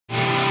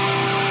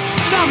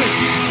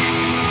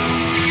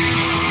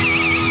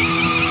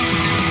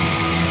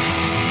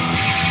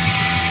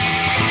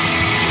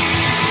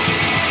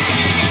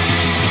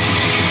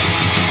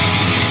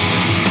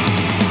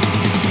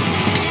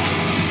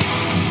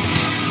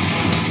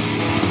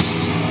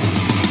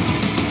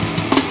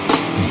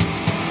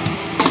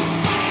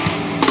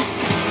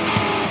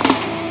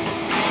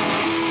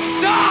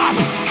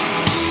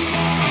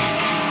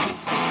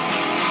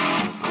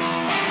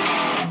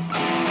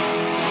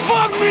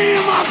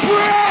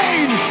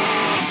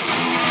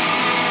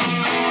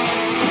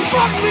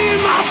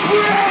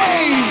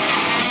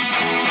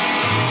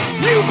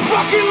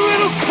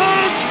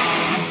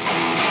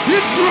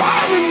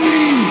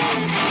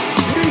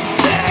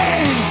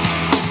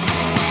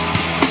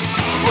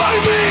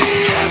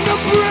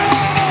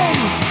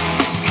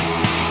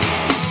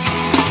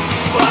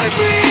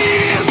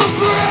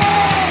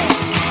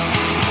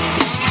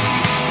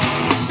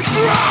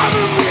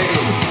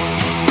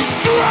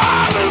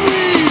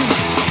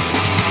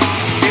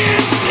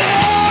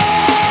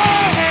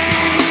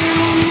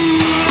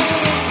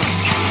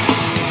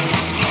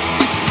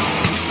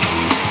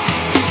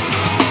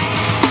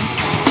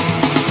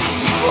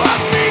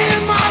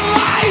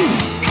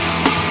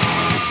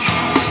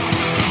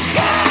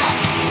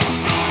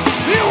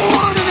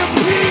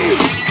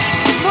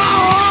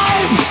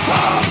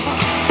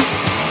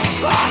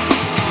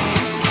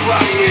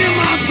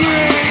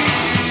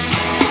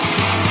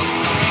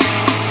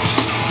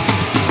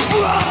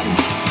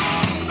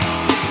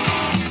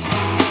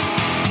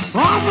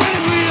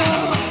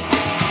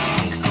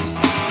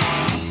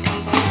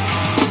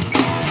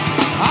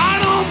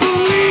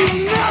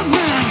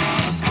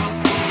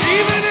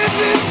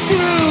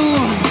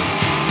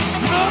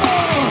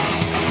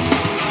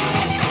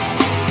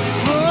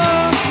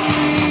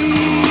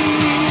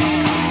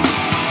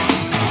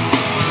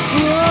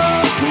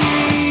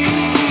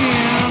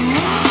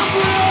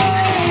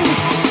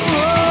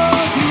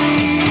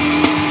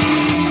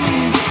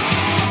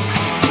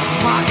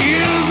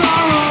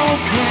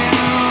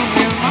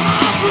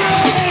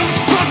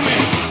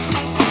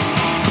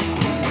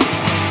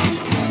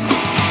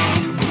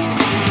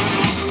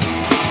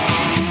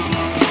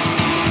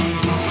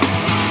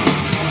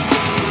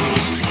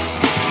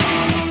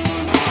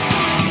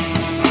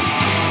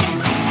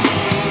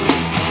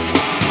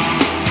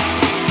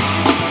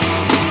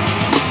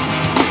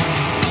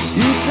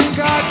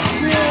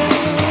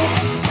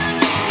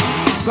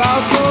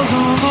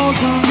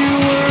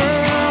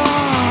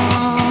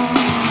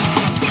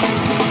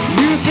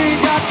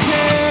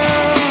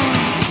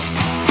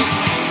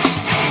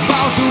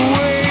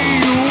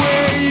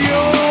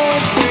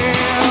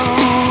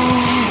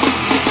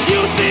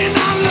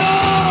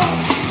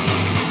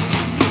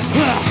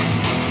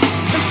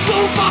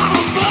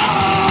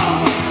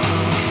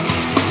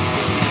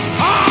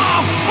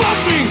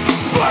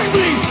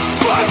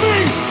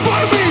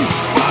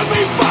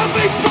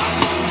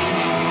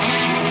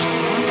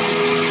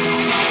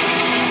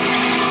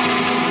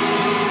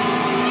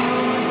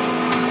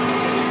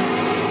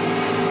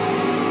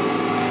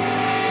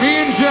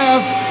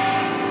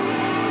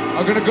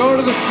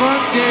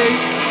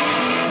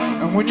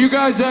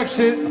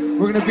Exit,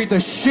 we're gonna beat the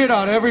shit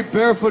out of every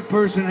barefoot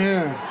person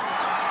here.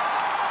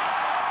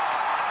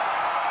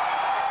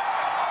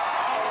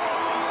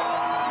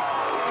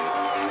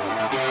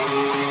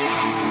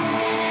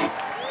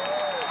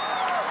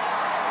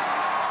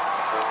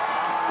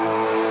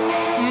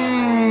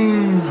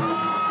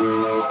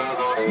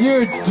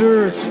 Your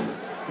dirt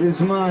is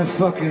my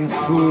fucking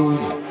food.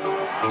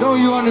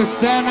 Don't you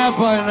understand that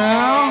by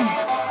now?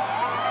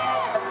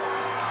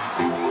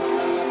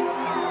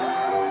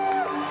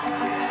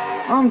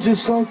 I'm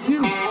just like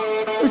you.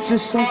 You're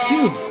just like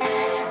you.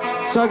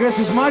 So I guess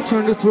it's my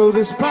turn to throw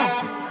this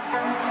back.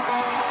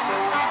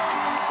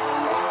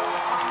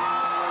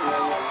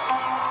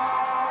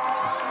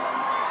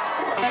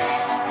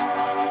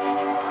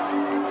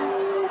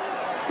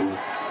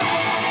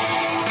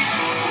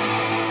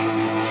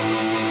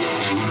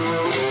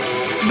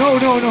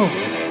 No.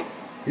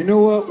 You know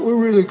what? We're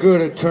really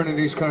good at turning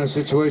these kind of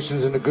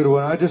situations into good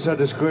ones. I just had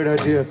this great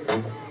idea.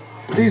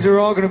 These are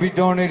all going to be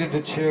donated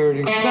to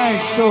charity.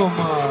 Thanks so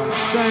much.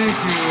 Thank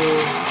you.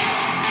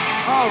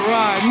 All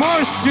right,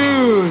 more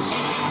shoes.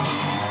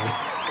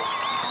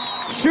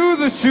 Shoe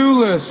the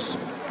shoeless.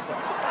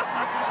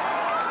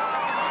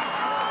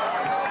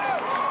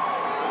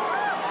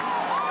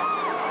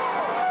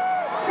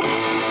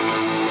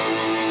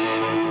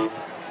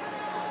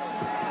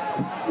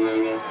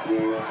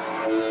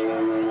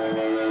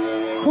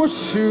 More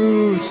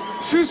shoes.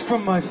 Shoes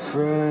from my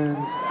friends.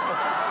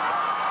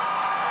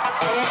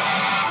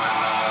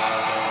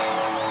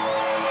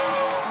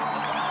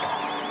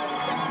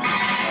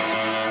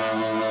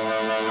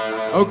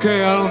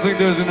 Okay, I don't think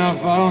there's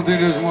enough. I don't think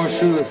there's more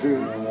shoeless for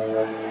you.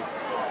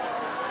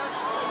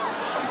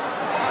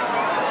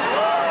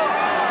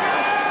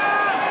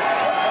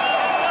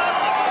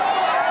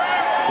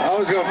 I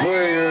was gonna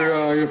play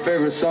your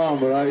favorite song,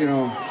 but I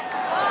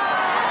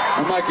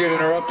might get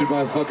interrupted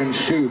by a fucking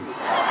shoe.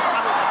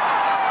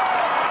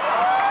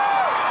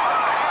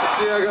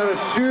 see, I got a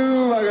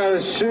shoe, I got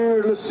a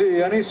shirt. Let's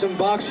see, I need some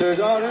boxers.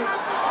 Oh, there. It's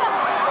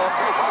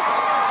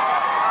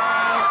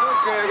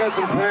okay, I got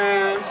some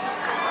pants.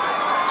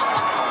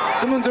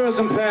 Someone throw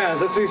some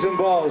pants. Let's see some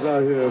balls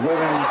out here.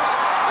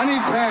 I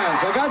need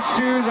pants. I got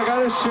shoes, I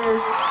got a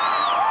shirt.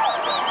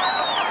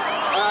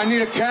 I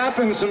need a cap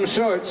and some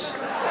shorts.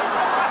 There's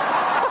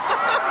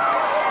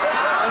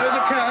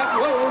a cap.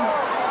 Whoa.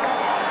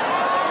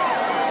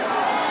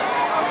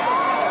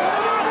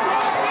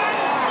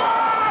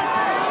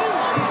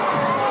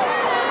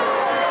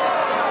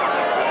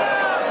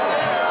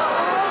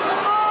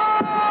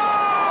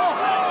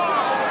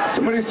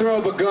 Somebody throw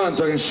up a gun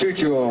so I can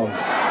shoot you all,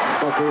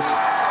 fuckers.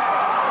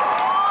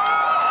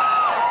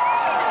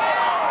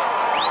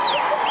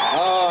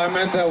 Oh, I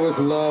meant that with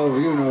love,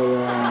 you know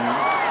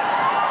that.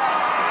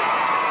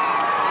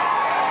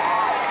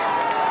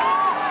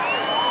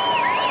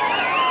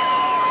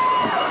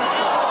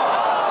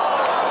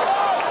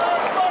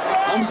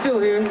 I'm still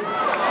here.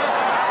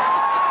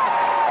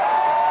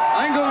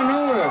 I ain't going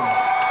nowhere.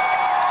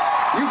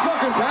 You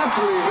fuckers have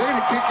to leave. They're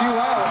gonna kick you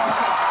out.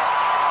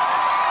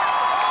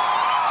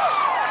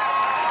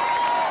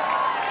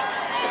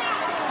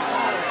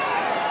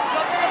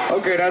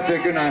 Okay, that's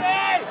it. Good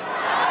night.